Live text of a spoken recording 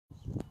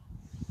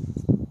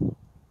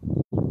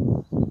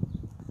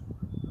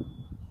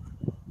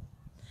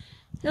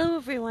Hello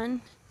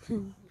everyone,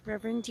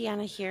 Reverend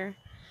Deanna here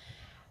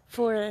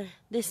for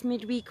this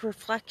midweek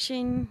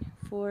reflection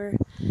for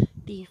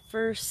the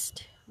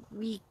first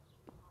week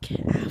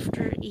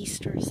after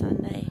Easter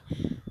Sunday,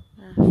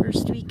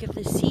 first week of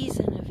the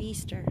season of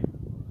Easter.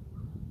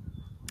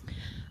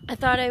 I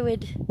thought I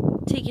would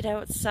take it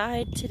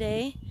outside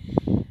today,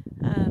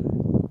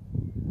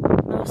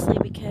 mostly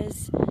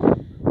because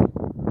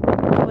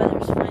the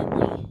weather's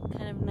finally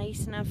kind of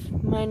nice enough,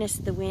 minus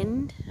the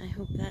wind. I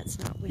hope that's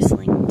not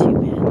whistling too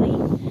badly.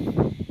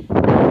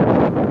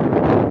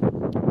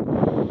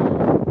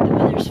 The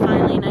weather's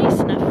finally nice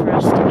enough for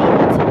us to be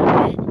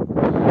outside.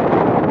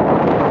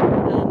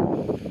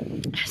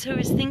 So I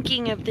was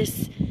thinking of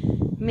this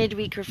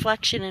midweek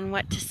reflection and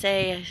what to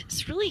say. I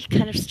was really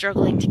kind of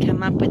struggling to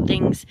come up with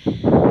things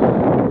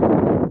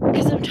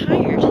because I'm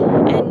tired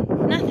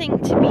and nothing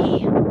to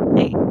be,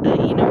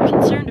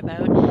 concerned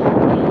about.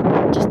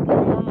 Just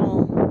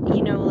normal,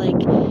 like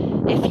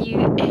if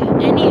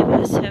any of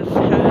us have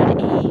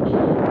had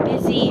a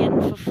busy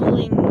and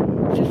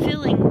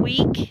fulfilling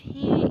week,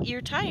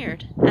 you're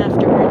tired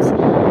afterwards.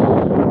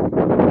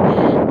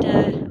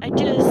 And I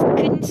just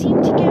couldn't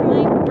seem to get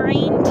my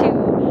brain to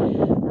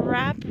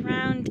wrap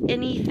around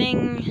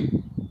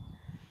anything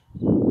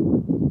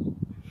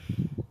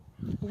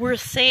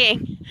worth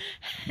saying.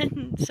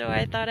 And so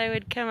I thought I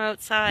would come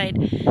outside.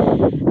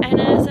 And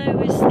as I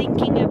was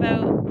thinking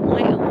about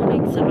my own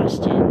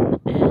exhaustion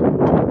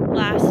and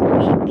last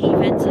week, the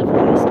events of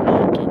last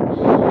week, and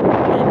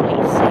what I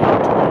might say to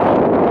that,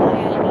 why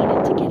I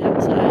needed to get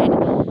outside,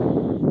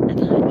 I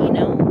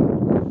thought,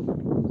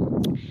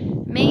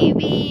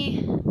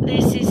 maybe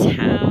this is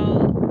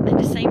how the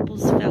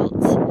disciples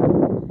felt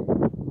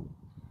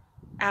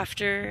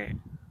after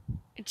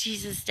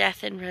Jesus'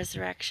 death and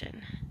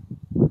resurrection.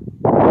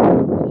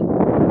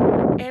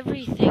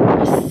 Everything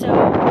was so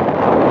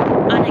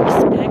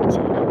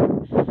unexpected.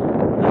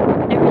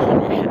 Everything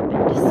that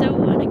happened, so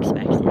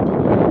unexpected.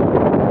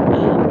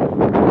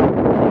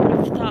 Who would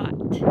have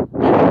thought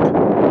that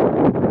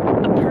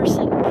a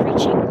person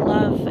preaching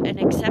love and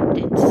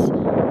acceptance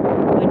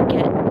would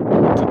get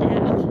put to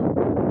death?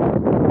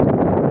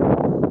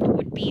 It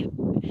would be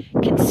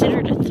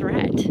considered a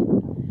threat,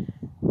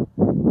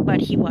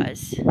 but he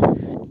was.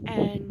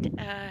 And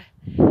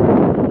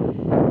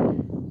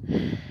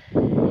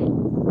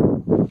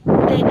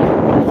then who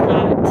would have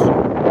thought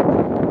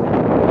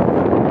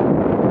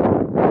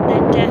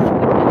that death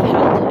wouldn't have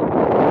held him,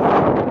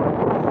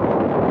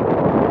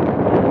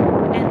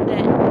 and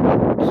that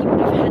he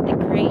would have had the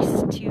grace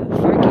to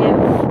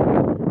forgive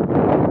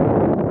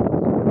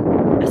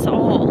us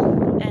all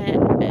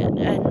and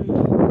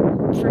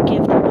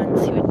forgive the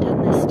ones who had done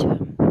this to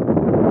him.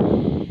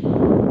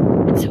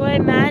 And so I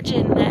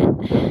imagine that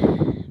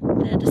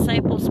the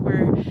disciples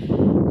were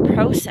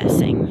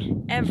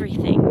processing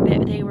everything,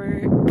 that they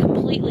were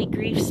completely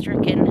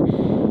grief-stricken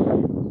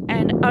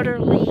and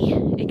utterly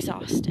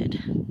exhausted.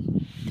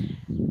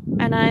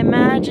 And I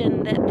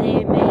imagine that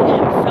they may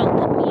have felt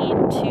the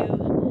need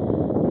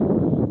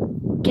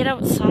to get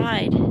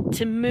outside,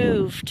 to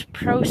move, to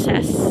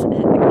process,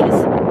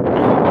 because I don't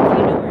know if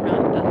you know or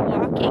not, but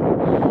walking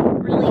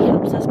really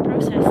helps us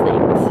process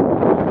things.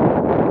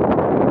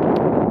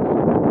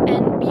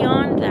 And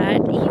beyond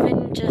that,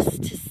 even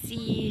just to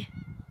see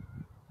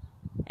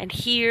and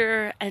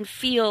hear and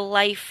feel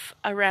life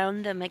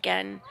around them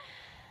again.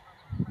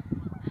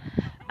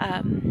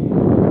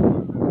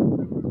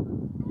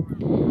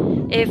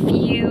 If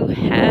you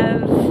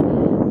have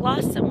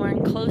lost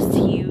someone close to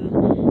you,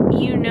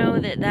 you know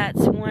that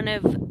that's one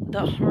of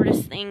the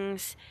hardest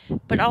things,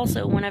 but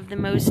also one of the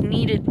most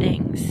needed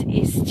things,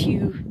 is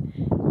to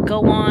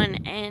go on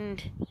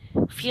and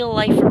feel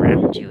life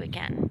around you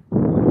again.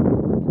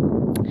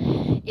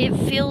 It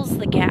fills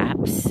the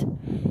gaps.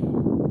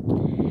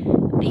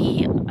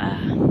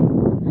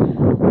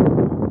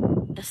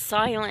 The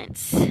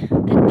silence,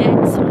 the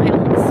dead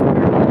silence,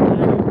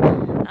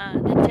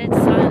 the dead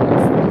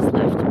silence that is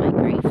left by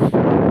grief.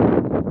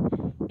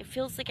 It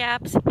fills the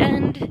gaps,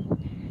 and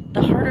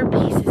the harder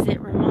pieces, it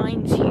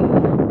reminds you,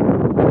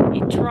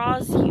 it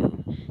draws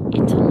you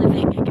into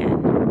living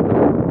again.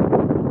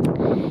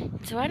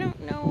 So I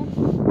don't know,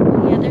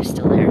 yeah, they're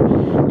still there.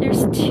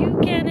 There's 2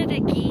 Canada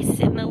geese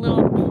in the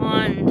little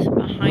pond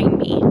behind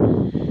me.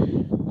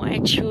 Why I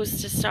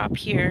chose to stop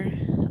here.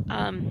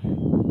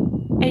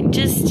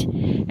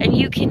 And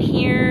you can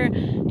hear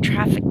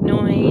traffic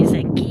noise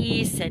and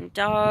geese and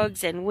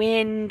dogs and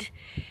wind.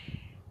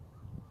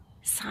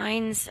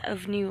 Signs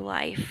of new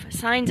life,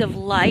 signs of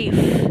life,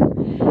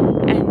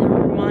 and the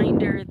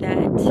reminder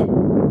that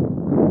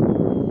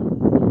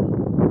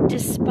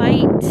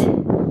despite,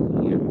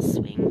 I'll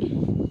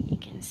swing, you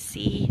can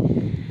see,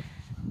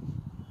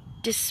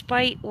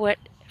 despite what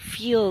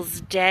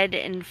feels dead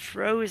and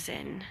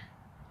frozen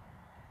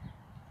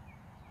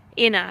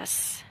in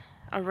us,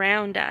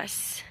 around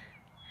us,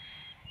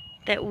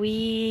 that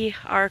we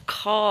are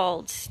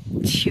called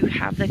to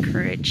have the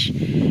courage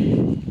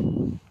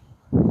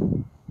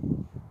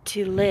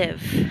to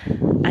live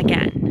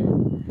again.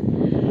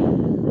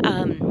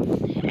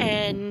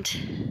 And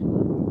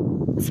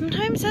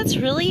sometimes that's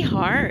really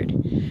hard.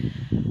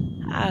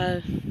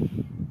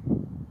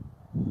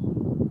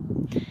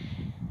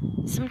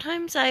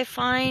 Sometimes I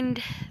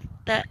find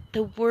that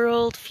the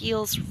world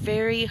feels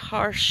very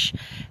harsh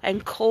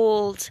and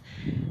cold,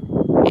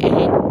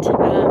 and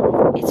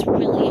it's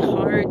really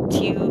hard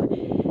to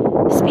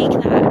speak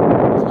that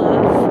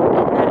love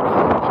and that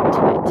hope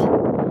into it.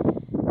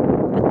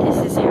 But this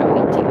is how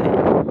we do it.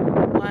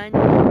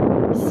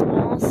 One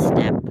small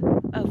step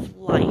of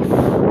life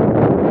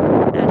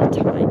at a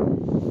time.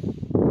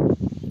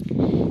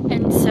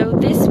 And so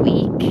this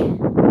week,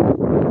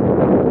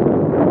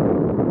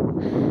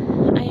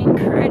 I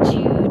encourage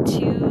you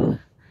to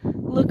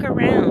look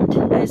around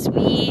as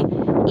we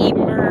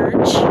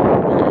emerge.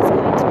 That is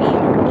going to be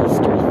our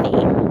Easter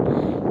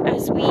theme.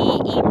 As we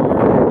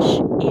emerge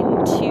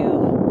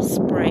into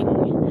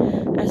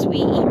spring, as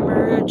we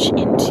emerge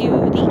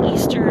into the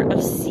Easter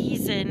of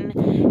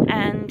season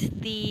and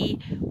the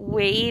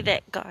way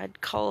that God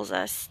calls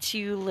us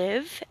to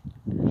live,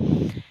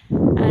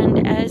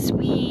 and as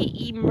we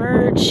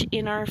emerge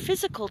in our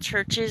physical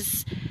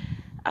churches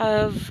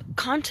of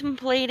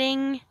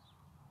contemplating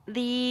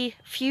the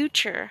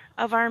future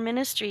of our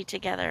ministry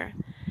together.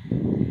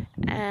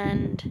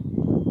 And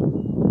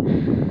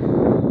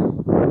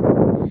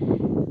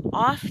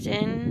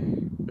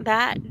often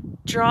that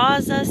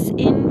draws us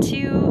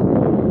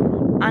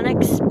into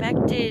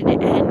unexpected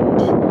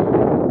and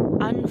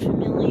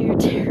unfamiliar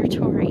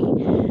territory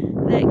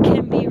that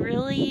can be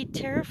really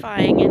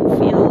terrifying and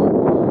feel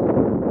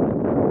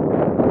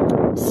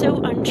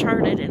so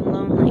uncharted and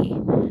lonely.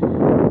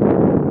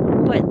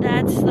 But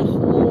that's the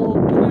whole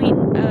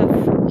point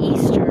of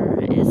Easter,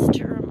 is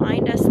to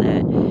remind us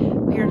that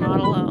we are not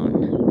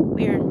alone.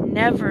 We are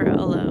never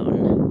alone.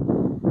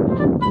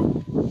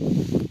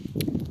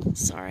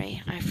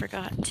 Sorry, I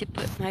forgot to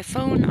put my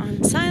phone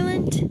on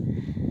silent. So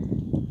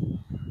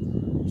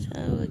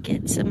we'll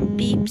get some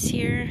beeps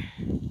here.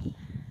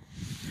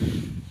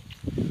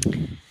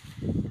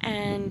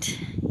 And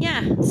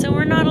yeah, so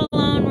we're not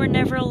alone, we're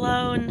never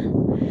alone.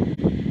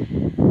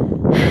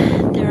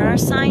 There are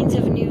signs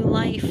of new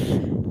life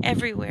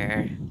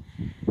everywhere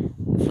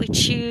if we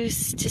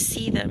choose to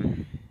see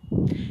them.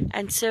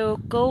 And so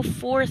go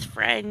forth,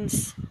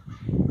 friends,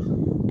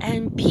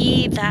 and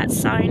be that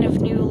sign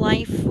of new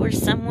life for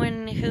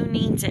someone who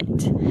needs it.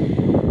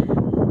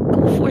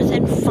 Go forth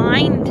and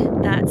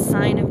find that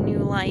sign of new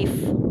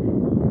life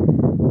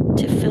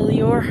to fill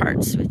your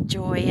hearts with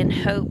joy and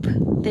hope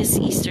this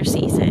Easter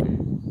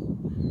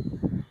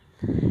season.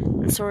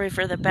 I'm sorry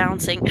for the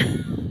bouncing.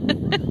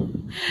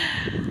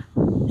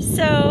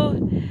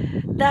 So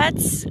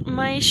that's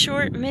my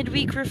short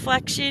midweek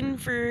reflection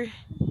for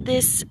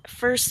this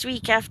first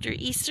week after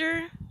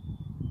Easter.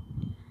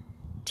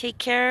 Take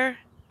care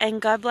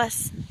and God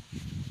bless.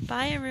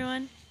 Bye,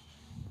 everyone.